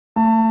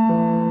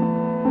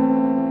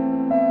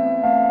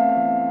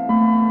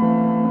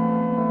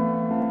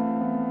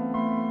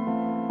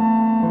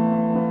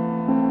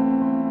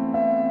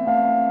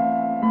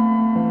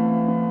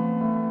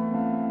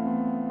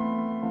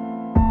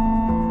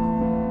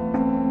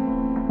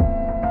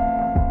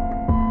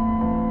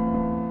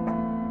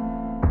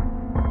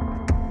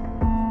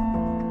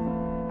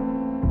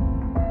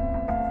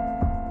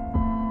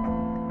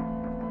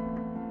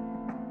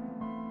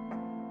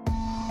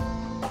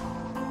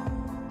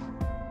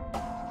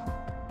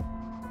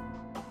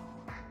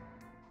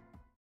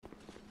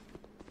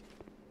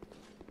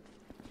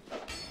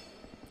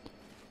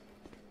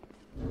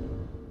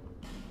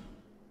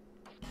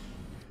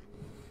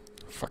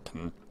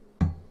fucking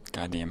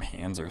goddamn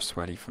hands are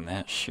sweaty from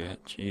that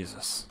shit.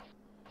 Jesus.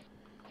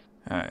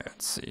 Alright,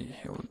 let's see.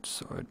 Hilt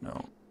sword,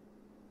 no.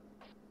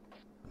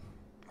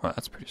 Well,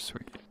 that's pretty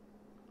sweet.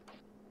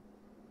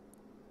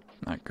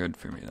 Not good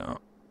for me though.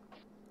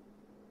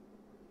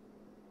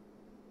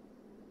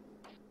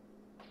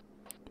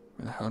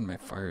 Where the hell did my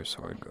fire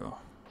sword go?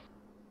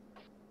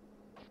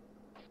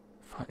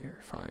 Fire,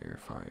 fire,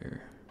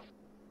 fire.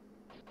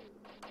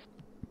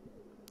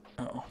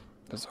 Oh,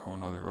 there's a whole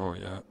nother row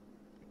yet.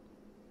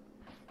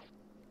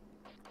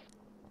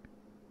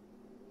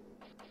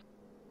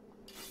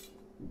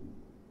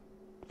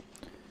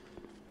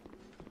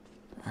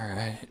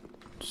 Alright,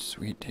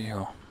 sweet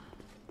deal.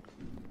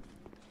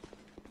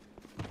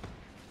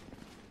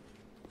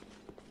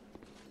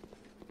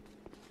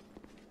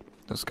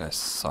 Those guys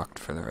sucked,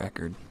 for the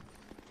record.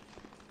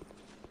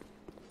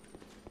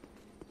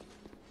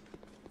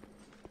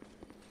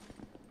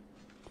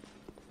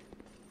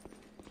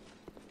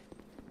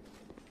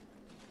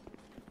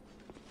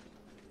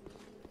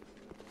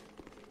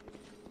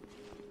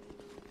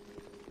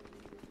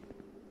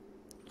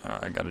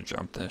 I gotta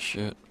jump that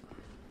shit.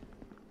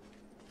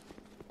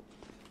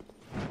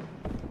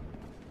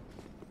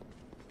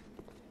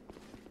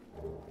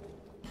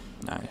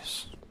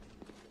 Nice.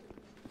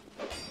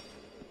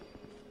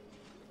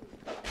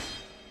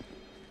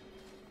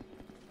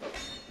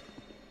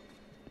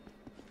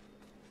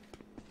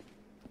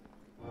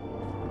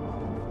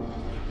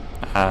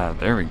 Ah,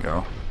 there we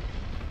go.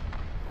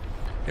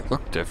 It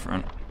looked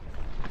different.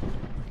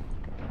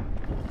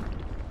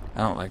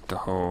 I don't like the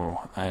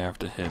whole I have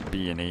to hit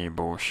B and A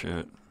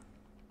bullshit.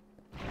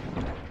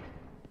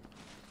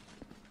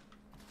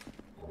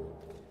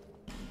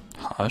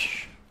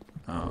 Hush?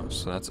 Oh,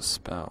 so that's a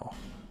spell.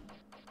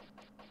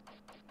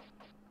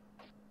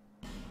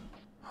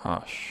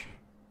 Hush.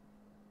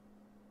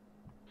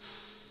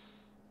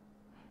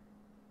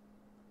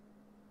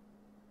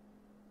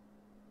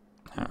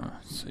 Oh,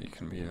 so you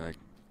can be like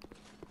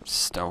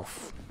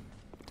stealth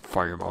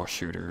fireball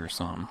shooter or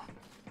something.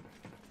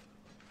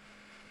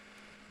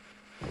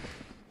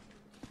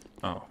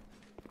 Oh,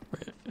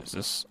 wait, is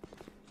this?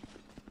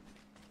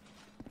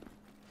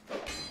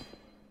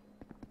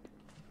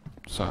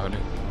 So how do?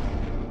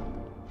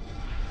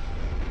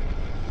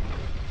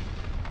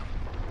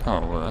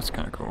 Oh, well, that's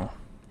kind of cool.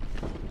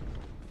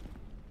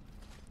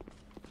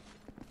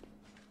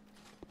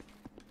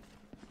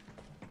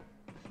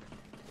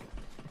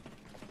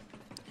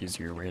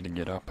 Easier way to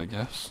get up, I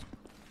guess.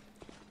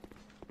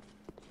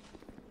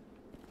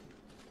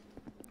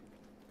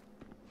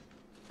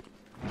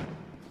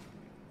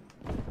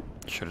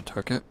 Should have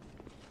took it.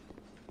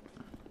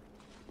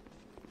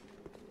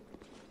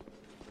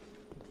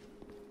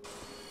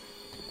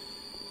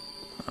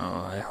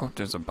 Oh, I hope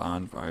there's a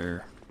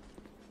bonfire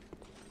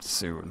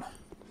soon.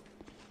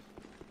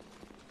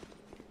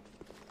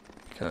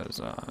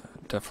 Because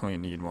definitely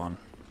need one.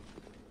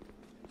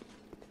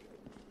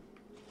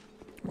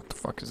 What the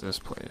fuck is this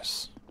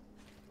place?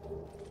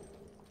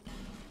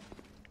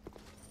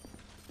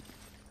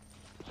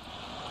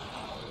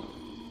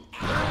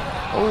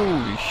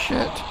 Holy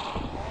shit!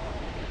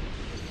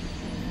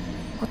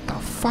 What the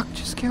fuck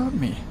just killed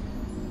me?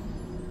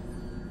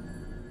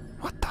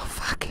 What the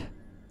fuck?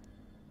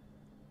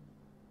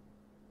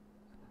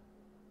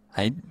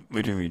 I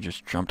literally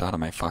just jumped out of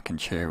my fucking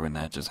chair when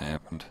that just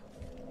happened.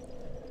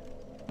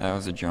 That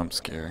was a jump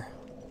scare.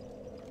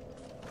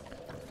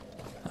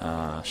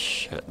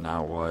 Shit,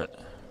 now what?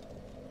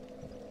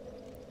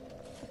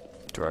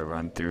 Do I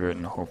run through it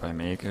and hope I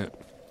make it?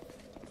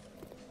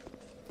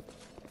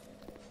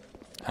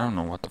 I don't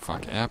know what the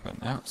fuck happened.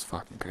 That was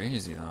fucking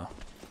crazy though.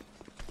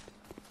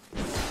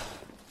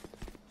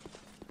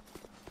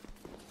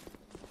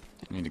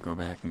 I need to go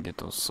back and get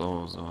those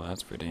souls though,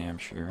 that's for damn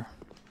sure.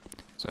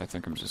 So I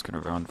think I'm just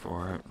gonna run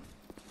for it.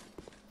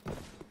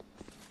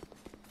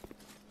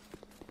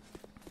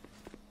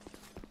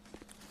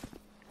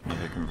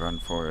 Maybe I can run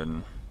for it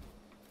and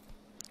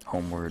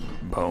homeward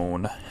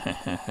bone.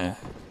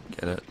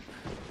 Get it?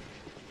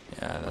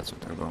 Yeah, that's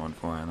what they're going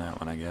for on that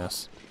one, I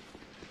guess.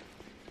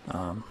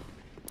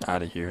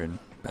 Out of here and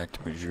back to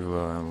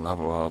Majula and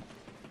level up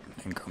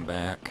and come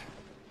back.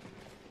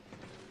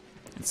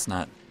 It's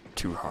not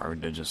too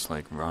hard to just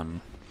like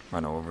run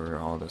over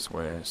all this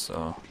way,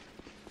 so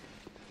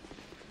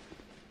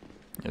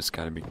you just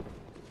gotta be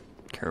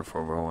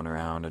careful rolling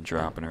around and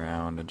dropping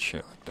around and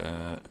shit like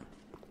that.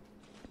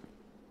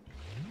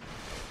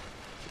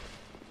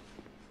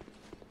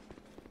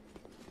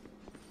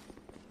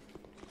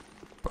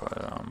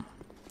 But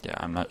yeah,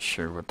 I'm not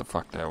sure what the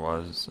fuck that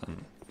was,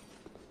 and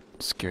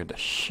it scared the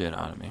shit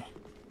out of me.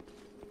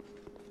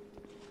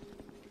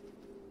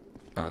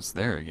 Oh, it's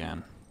there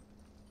again.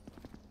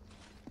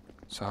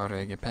 So how do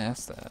I get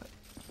past that?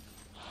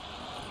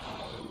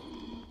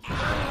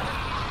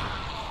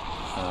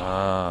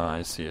 Ah,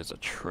 I see, it's a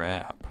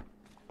trap.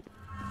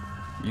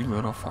 You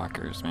little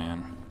fuckers,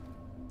 man.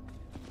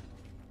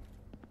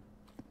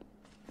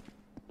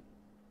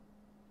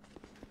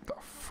 The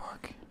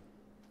fuck?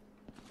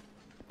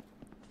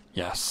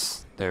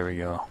 Yes, there we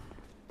go.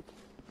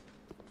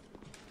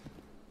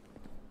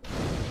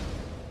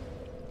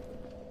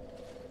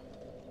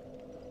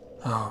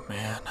 Oh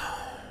man.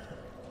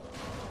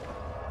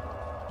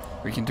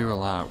 We can do a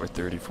lot with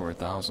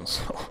 34,000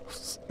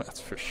 souls, that's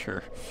for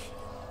sure.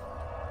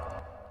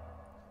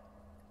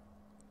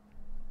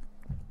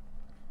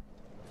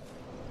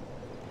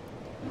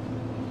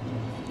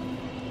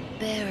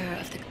 Bearer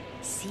of the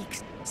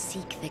seek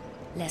the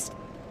lest.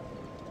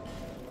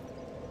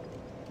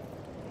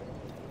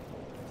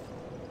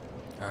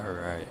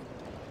 Alright.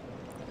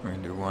 We're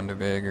gonna do Wonder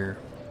Beggar.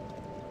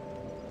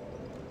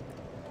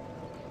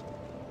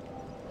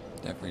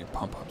 Definitely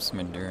pump up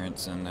some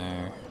endurance in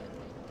there.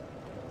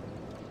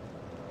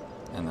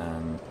 And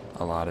then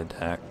a lot of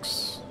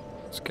dex.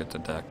 Let's get the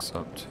dex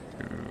up to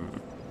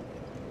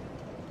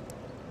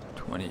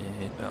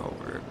 28. That'll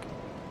work.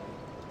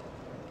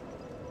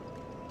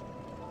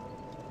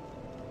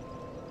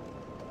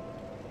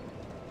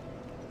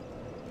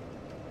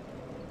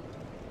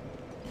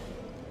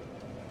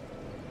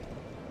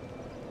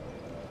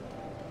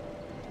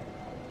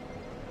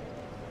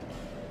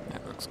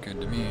 That looks good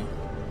to me.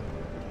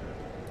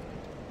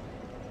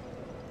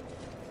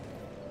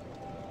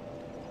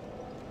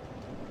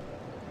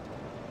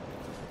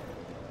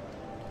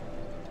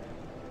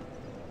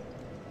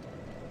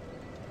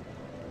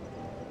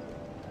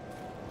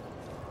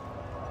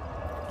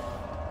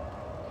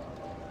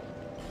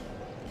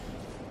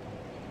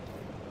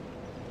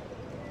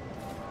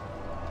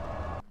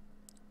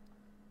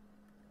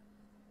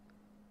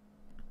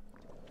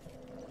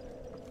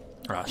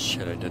 Ah,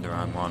 shit, I did the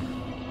wrong one.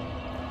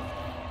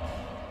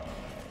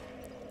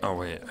 Oh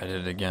wait, I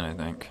did it again, I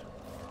think.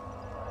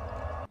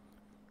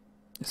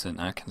 Is it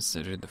not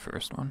considered the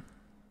first one?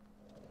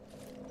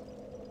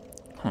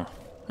 Huh,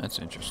 that's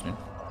interesting.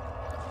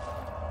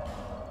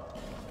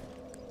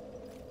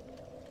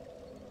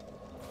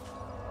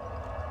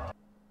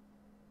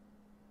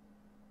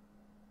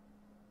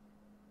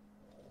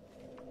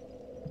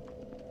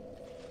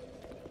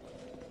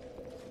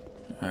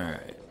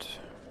 Alright.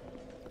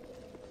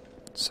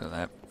 So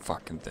that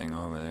fucking thing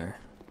over there.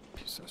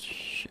 Piece of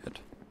shit.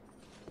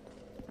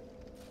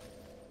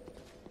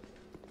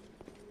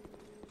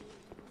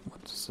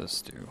 What does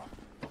this do?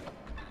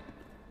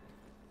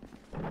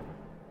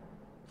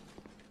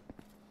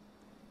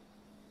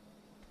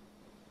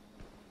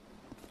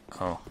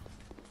 Oh.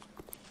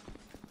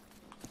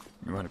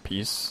 You want a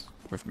piece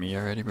with me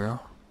already, bro?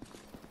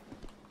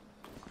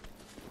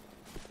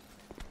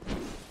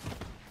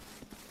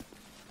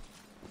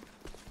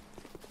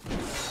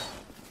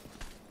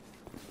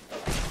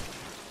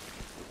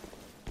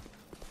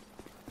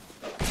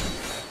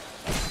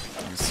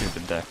 You can see the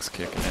deck's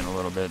kicking in a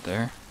little bit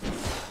there.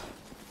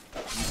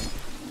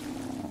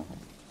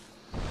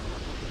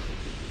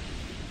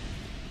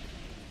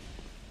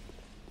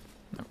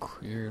 Now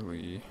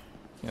clearly,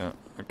 yeah,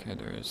 okay,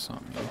 there is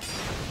something here.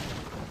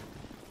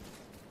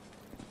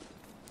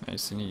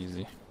 Nice and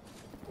easy.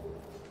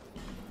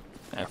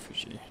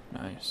 Effigy,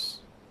 nice.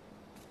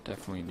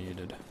 Definitely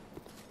needed.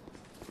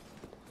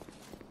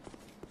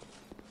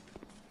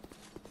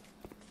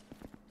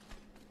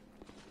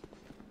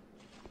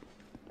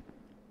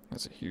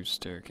 That's a huge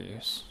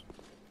staircase.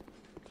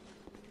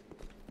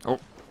 Oh,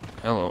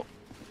 hello.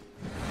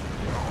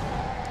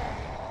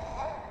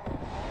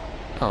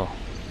 Oh.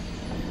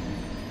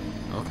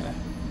 Okay.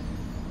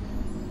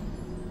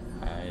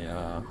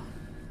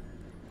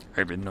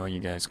 I didn't know you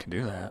guys could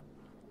do that.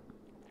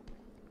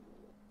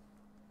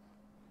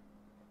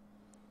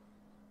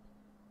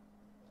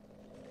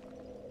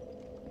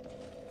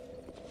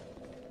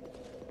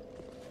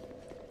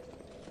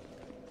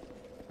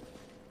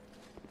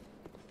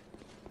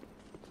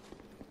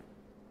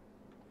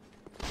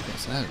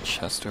 Is that a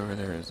chest over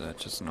there, or is that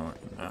just no,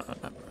 not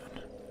mind.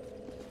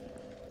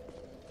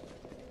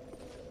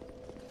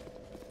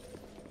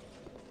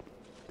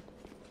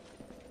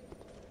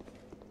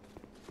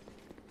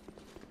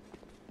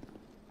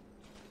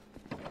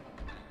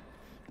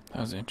 That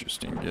was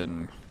interesting,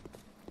 getting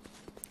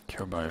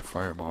killed by a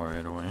fireball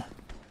right away.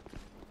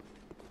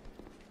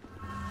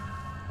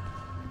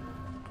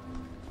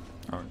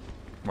 Oh,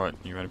 what,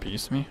 you got a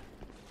piece of me?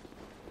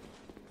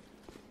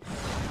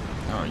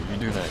 Oh, you can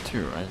do that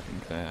too.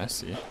 Okay, I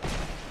see.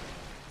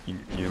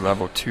 You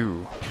level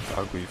 2,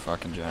 ugly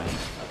fucking giant.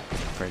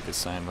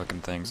 Frankenstein looking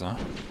things, huh?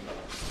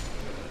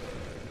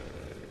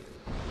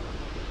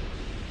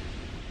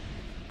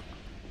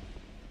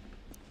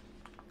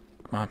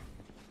 Come on.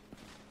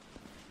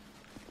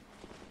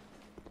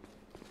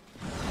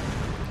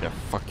 Yeah,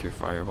 fuck your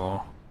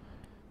fireball.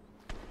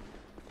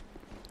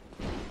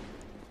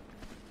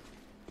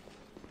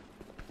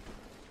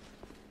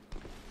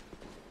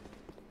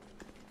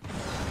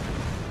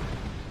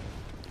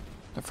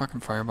 The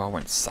fucking fireball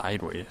went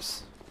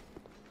sideways.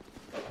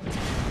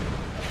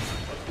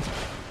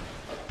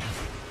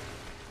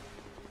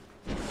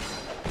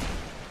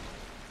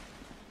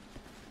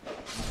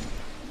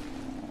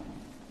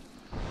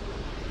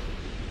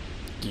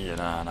 Get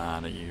on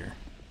out of here.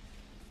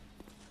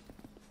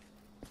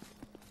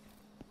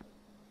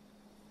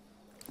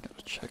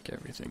 Gotta check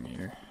everything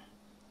here.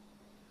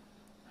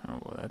 Oh,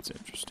 well, that's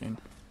interesting.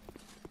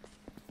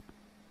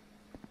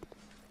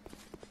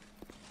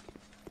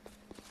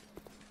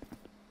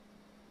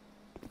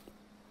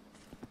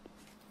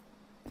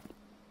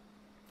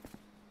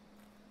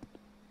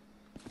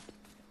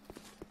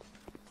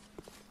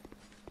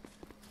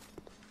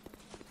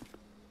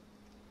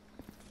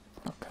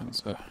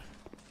 tons of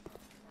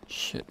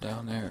shit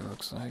down there, it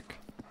looks like.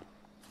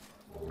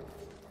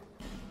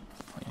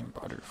 Flame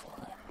butterfly.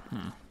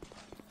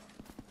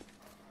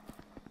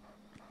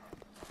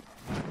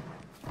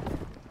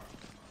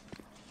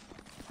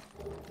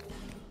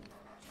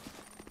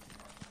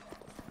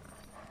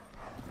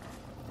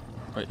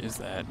 What is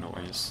that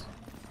noise?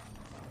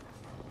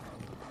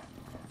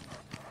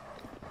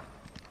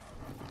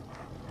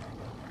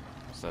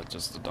 Is that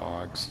just the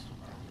dogs?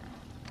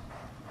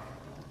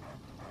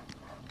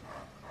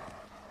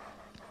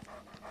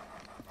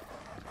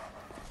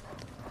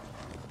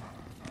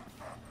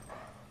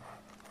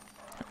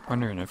 I'm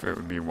wondering if it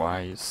would be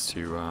wise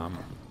to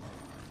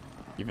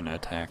even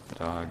attack the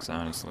dogs,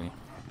 honestly.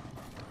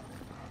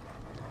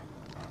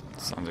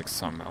 Sounds like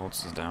something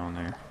else is down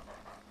there.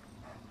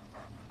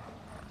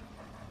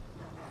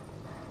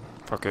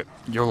 Fuck it.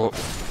 YOLO.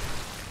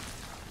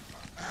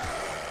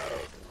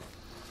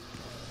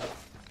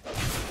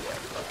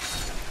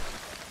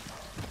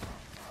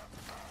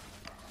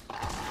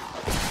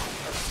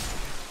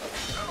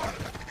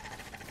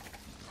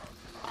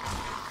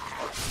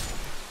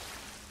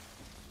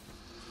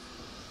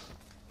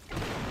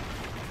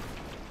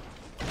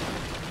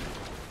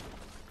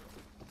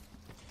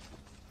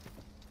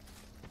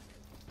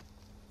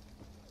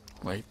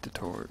 Light the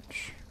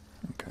torch.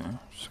 Okay,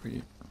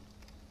 sweet.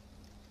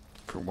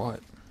 For what?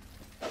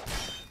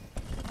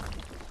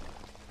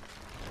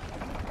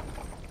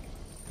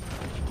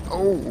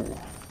 Oh!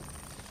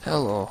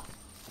 Hello.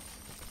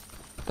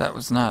 That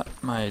was not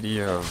my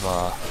idea of,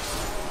 I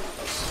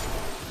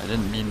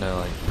didn't mean to,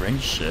 like, bring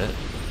shit.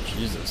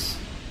 Jesus.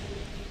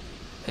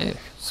 Hey,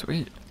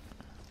 sweet.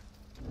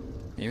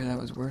 Maybe that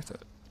was worth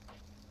it.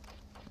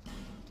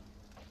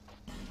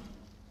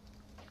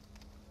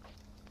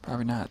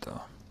 Probably not,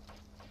 though.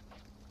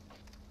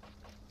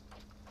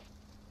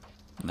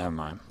 Never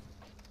mind.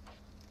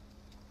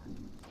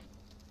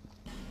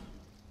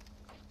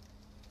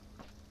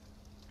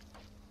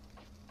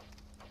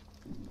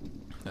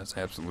 That's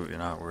absolutely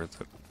not worth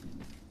it.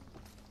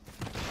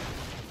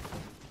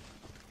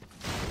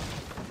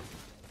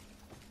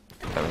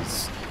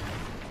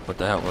 What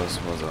that was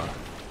a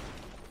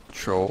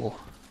troll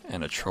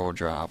and a troll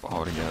drop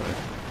all together.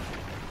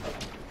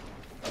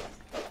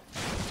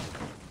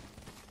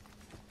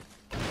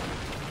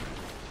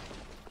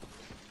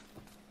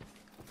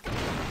 Okay,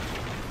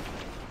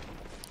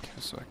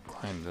 so I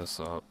climb this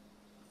up.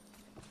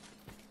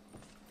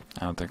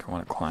 I don't think I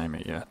want to climb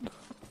it yet.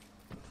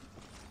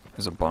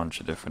 There's a bunch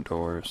of different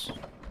doors.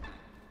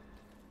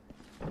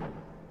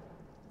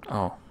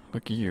 Oh,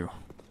 look at you.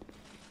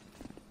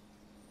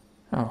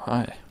 Oh,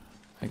 hi.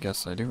 I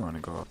guess I do want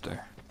to go up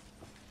there.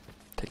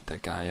 Take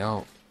that guy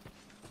out.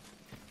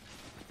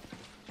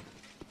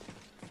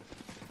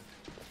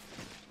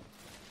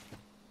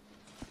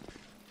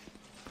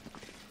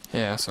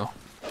 Yeah, so.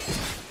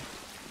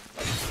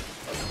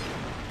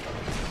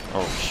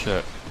 Oh,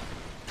 shit.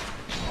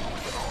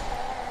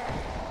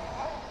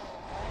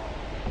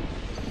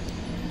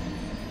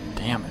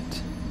 Damn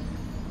it.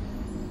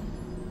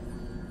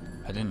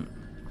 I didn't.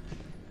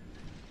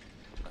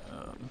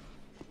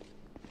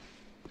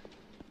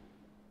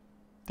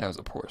 That was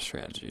a poor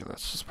strategy,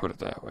 let's just put it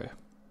that way.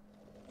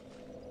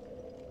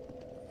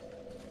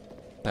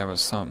 That was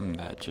something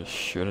that just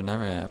should have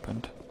never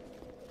happened.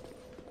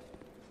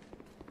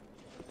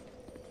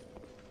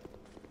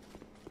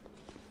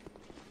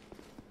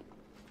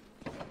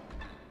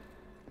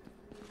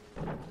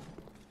 I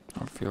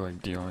don't feel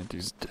like dealing with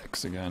these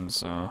dicks again,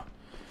 so I'm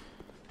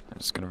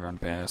just gonna run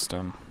past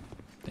them.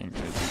 They ain't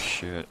gonna do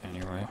shit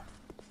anyway.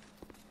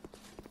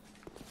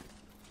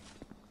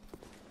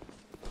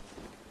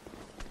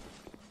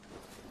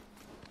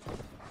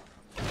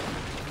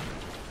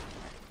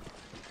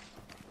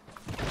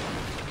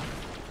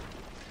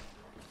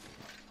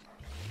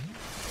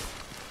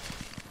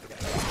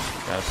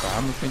 Got a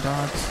problem with me,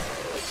 dogs?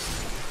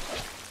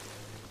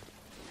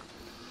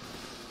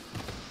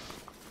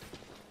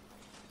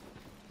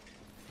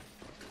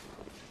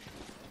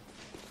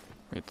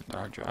 Wait, the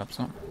dog dropped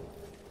something?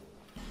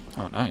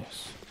 Oh,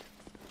 nice.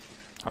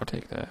 I'll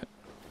take that.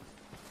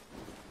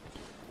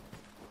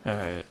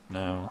 Alright,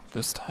 now,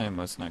 this time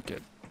let's not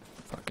get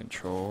fucking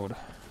trolled.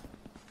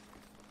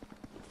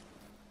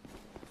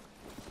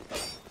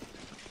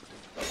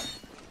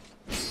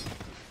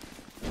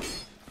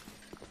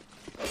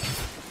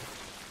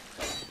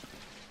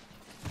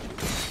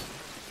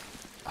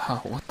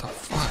 Oh, what the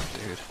fuck,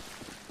 dude?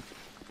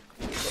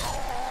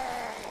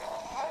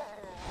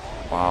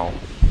 Wow.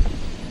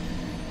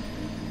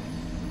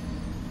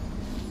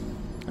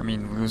 I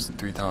mean, losing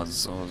 3,000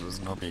 souls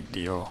is no big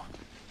deal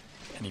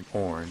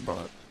anymore,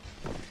 but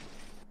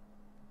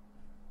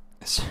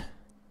it's,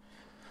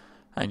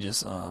 I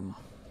just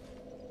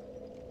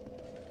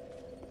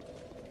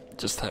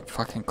that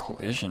fucking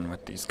collision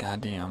with these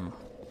the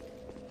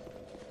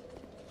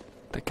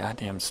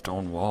goddamn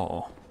stone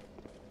wall.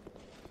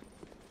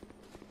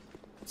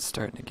 It's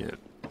starting to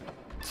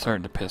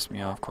piss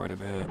me off quite a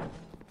bit.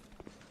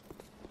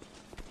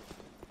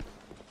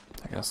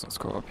 I guess let's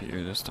go up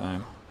here this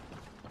time.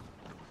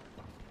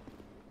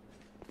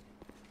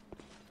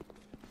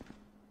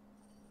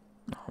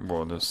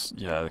 Well, this,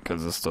 yeah,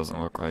 because this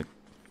doesn't look like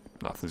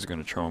nothing's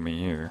gonna troll me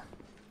here.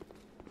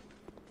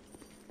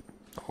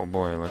 Oh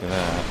boy, look at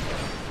that.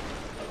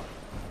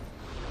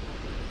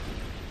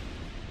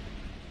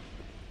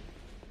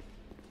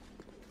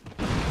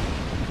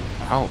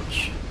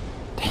 Ouch.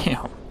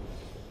 Damn.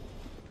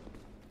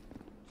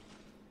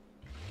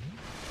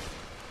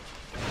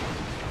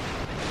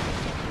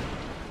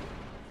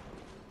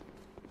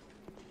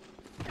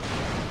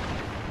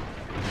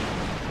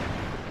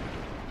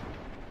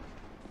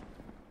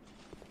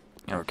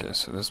 Okay,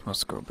 so this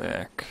must go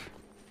back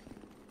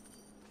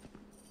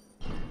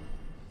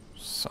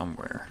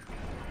somewhere.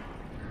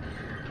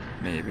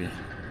 Maybe.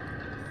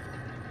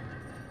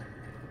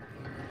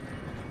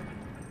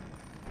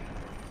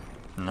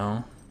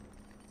 No?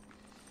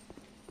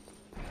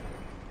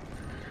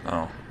 Oh.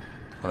 Well,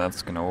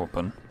 that's gonna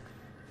open.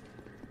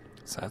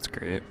 So that's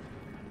great.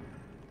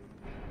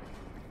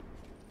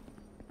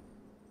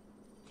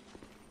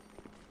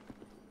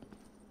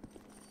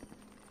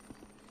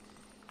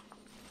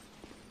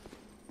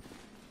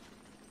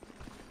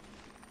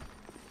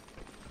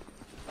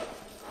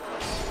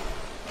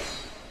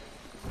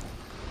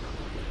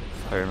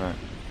 Fireman.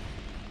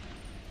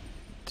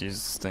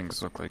 These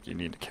things look like you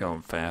need to kill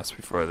them fast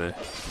before they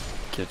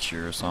get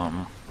you or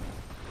something.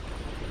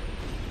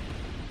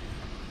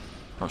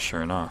 Well,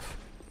 sure enough.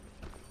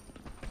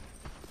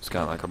 He's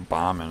got like a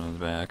bomb in his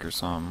back or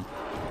something.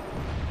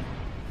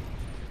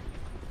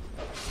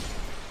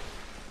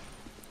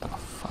 The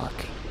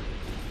fuck?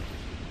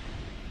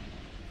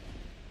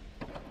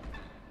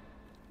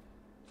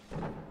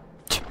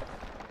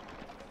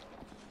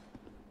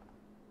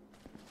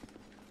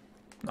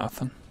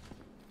 Nothing.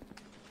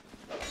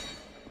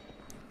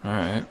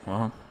 Alright,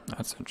 well,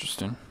 that's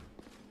interesting.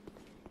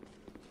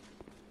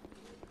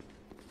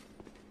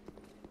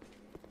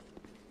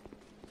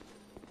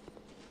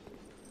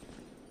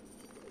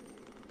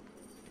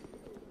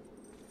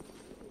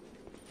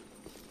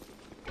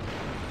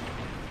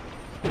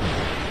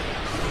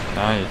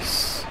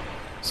 Nice.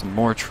 Some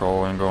more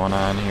trolling going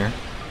on here.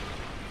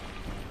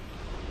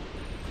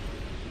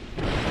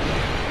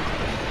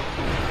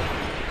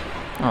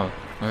 Oh,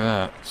 look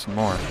at that. Some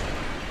more.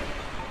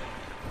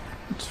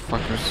 These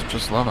fuckers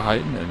just love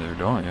hiding in there,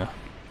 don't ya?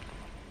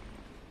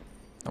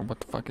 Oh, what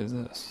the fuck is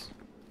this?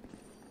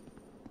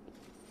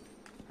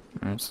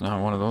 It's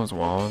not one of those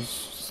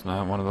walls. It's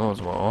not one of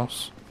those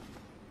walls.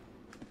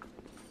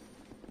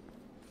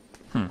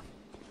 I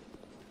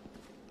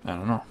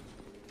don't know.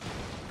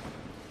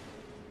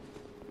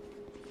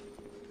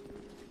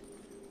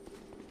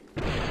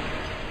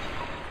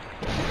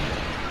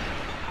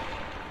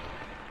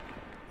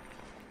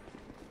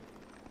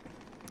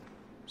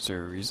 Is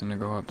there a reason to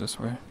go up this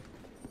way?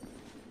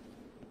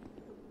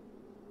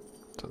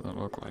 Doesn't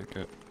look like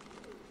it.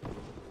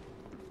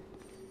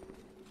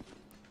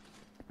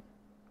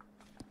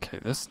 Okay,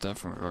 this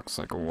definitely looks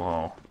like a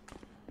wall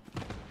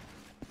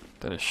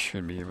that I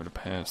should be able to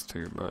pass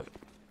through, but...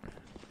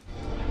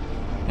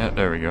 yeah,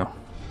 there we go.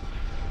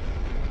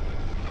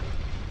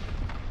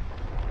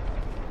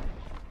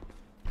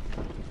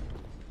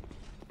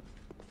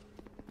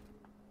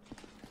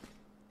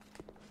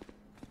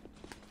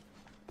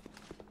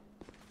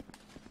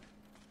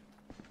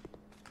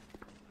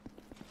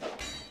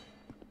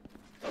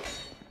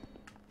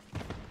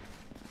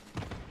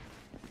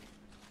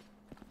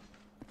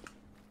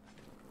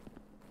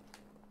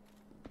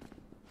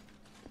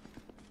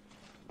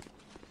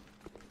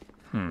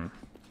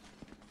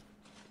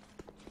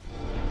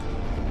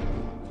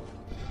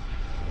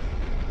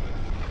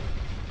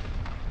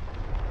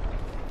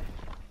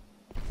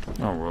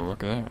 Oh, well,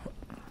 look at that.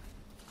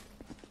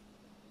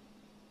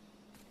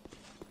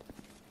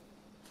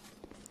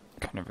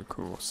 Kind of a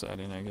cool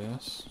setting, I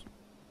guess.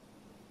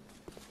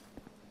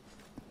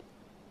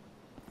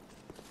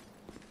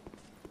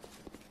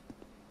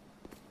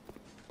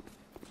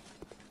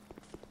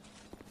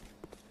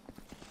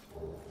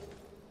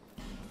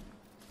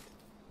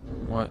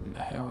 What in the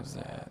hell is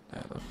that?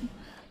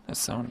 That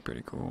sounded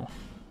pretty cool.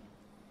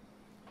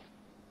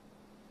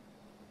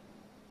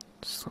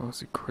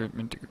 Slows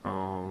equipment to...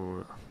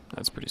 oh,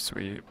 that's pretty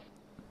sweet.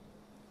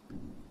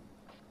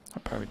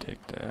 I'll probably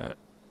take that.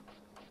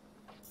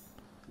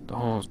 The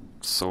whole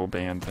soul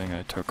band thing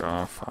I took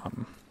off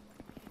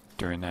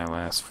during that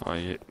last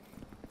fight.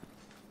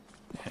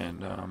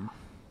 And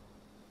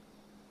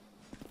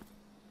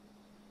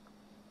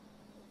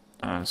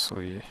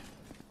honestly,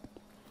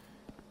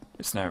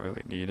 it's not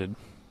really needed.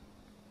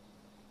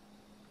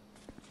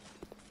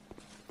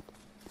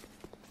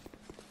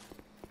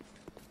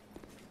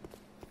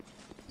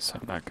 So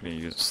I'm not going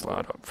to use a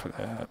slot up for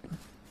that.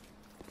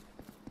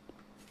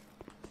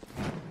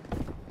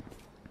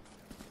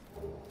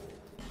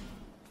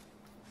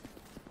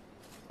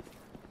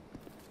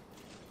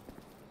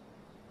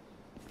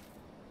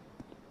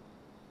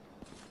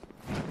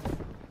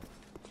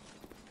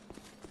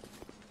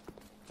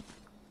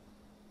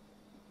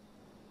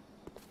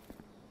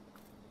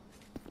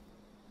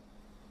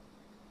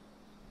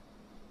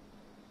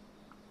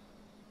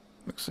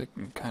 Looks like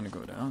you can kind of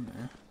go down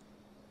there.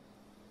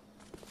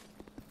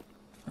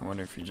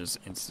 wonder if you just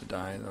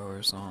insta-die though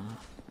or something.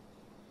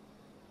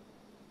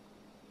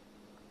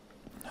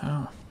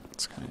 Oh,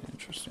 that's kind of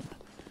interesting.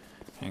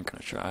 I ain't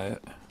gonna try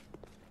it.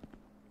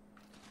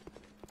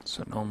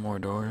 So no more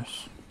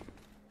doors.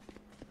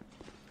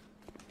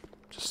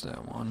 Just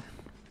that one.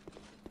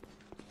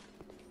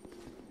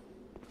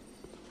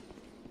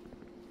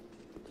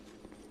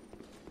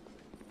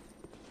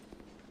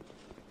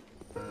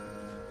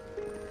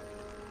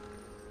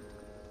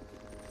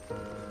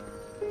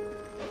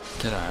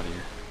 Get out of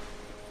here.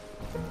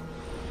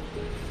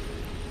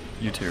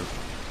 You too.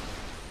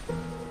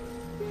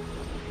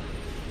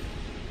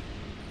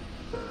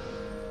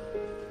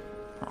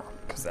 Oh,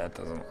 'cause that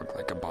doesn't look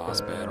like a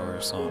boss battle or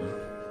something.